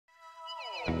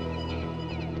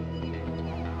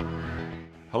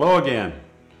Hello again.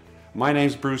 My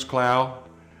name's Bruce Clow.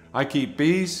 I keep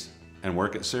bees and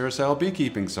work at Ceracell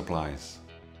Beekeeping Supplies.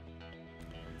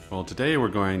 Well, today we're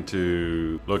going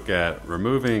to look at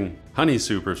removing honey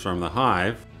supers from the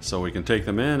hive so we can take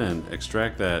them in and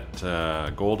extract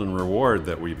that golden reward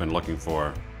that we've been looking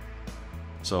for.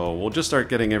 So we'll just start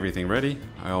getting everything ready.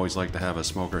 I always like to have a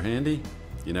smoker handy.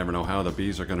 You never know how the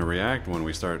bees are going to react when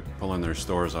we start pulling their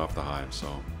stores off the hive. So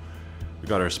we've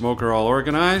got our smoker all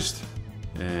organized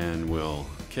and we'll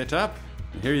kit up.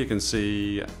 Here you can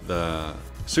see the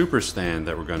super stand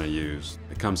that we're going to use.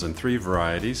 It comes in 3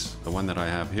 varieties. The one that I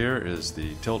have here is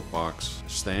the tilt box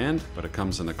stand, but it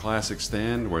comes in a classic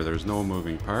stand where there's no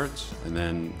moving parts. And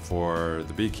then for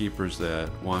the beekeepers that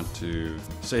want to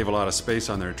save a lot of space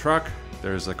on their truck,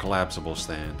 there's a collapsible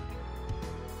stand.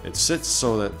 It sits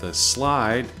so that the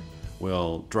slide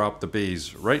will drop the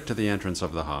bees right to the entrance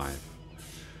of the hive.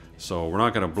 So we're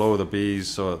not going to blow the bees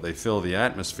so that they fill the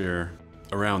atmosphere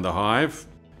around the hive.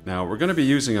 Now we're going to be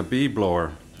using a bee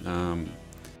blower.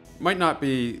 Might not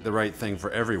be the right thing for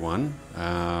everyone.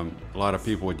 A lot of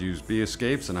people would use bee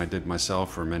escapes, and I did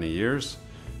myself for many years.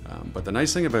 But the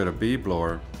nice thing about a bee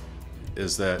blower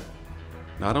is that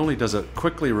not only does it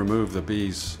quickly remove the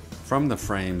bees from the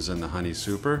frames in the honey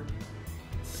super,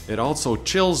 it also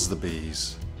chills the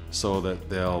bees so that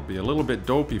they'll be a little bit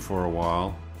dopey for a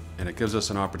while, and it gives us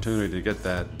an opportunity to get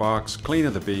that box clean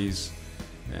of the bees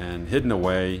and hidden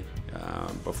away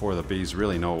before the bees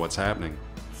really know what's happening.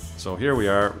 So here we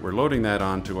are, we're loading that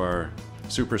onto our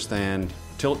super stand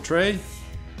tilt tray,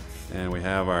 and we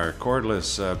have our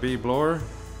cordless bee blower.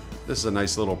 This is a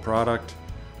nice little product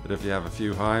that if you have a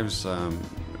few hives,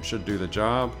 should do the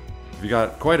job. If you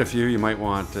got quite a few, you might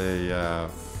want a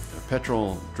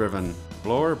petrol driven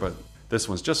blower, but this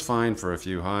one's just fine for a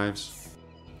few hives.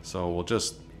 So we'll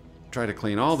just try to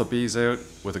clean all the bees out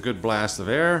with a good blast of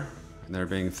air, and they're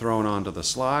being thrown onto the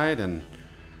slide and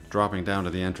dropping down to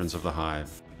the entrance of the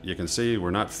hive. You can see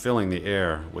we're not filling the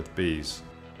air with bees.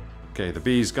 Okay, the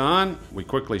bees gone. We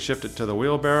quickly shift it to the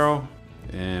wheelbarrow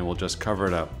and we'll just cover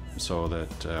it up so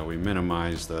that we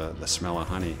minimize the smell of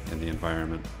honey in the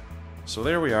environment. So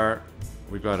there we are.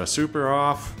 We've got a super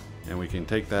off and we can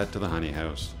take that to the honey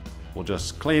house. We'll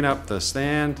just clean up the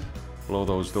stand, blow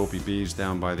those dopey bees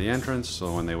down by the entrance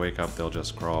so when they wake up they'll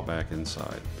just crawl back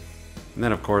inside. And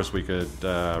then of course we could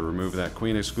remove that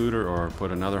queen excluder or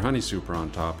put another honey super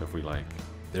on top if we like.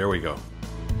 There we go.